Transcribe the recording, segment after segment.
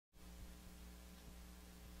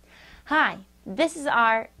Hi, this is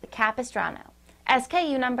our Capistrano,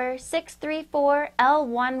 SKU number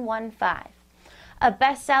 634L115, a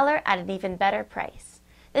bestseller at an even better price.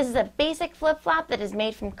 This is a basic flip-flop that is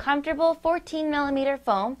made from comfortable 14mm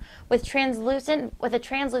foam with a translucent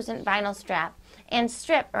vinyl strap and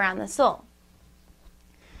strip around the sole.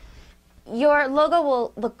 Your logo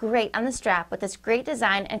will look great on the strap with this great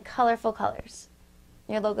design and colorful colors.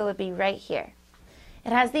 Your logo would be right here.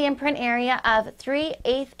 It has the imprint area of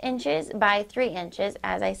 3/8 inches by 3 inches,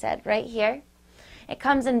 as I said, right here. It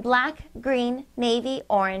comes in black, green, navy,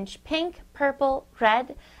 orange, pink, purple,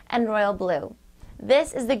 red, and royal blue.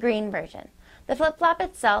 This is the green version. The flip-flop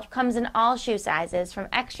itself comes in all shoe sizes from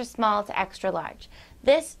extra small to extra large.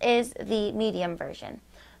 This is the medium version.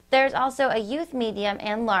 There's also a youth medium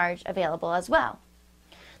and large available as well.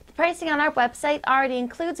 The pricing on our website already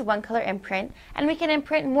includes a one-color imprint, and we can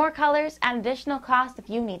imprint more colors at additional cost if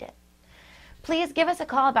you need it. Please give us a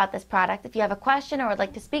call about this product if you have a question or would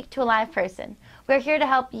like to speak to a live person. We're here to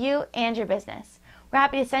help you and your business. We're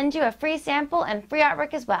happy to send you a free sample and free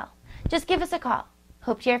artwork as well. Just give us a call.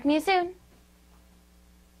 Hope to hear from you soon.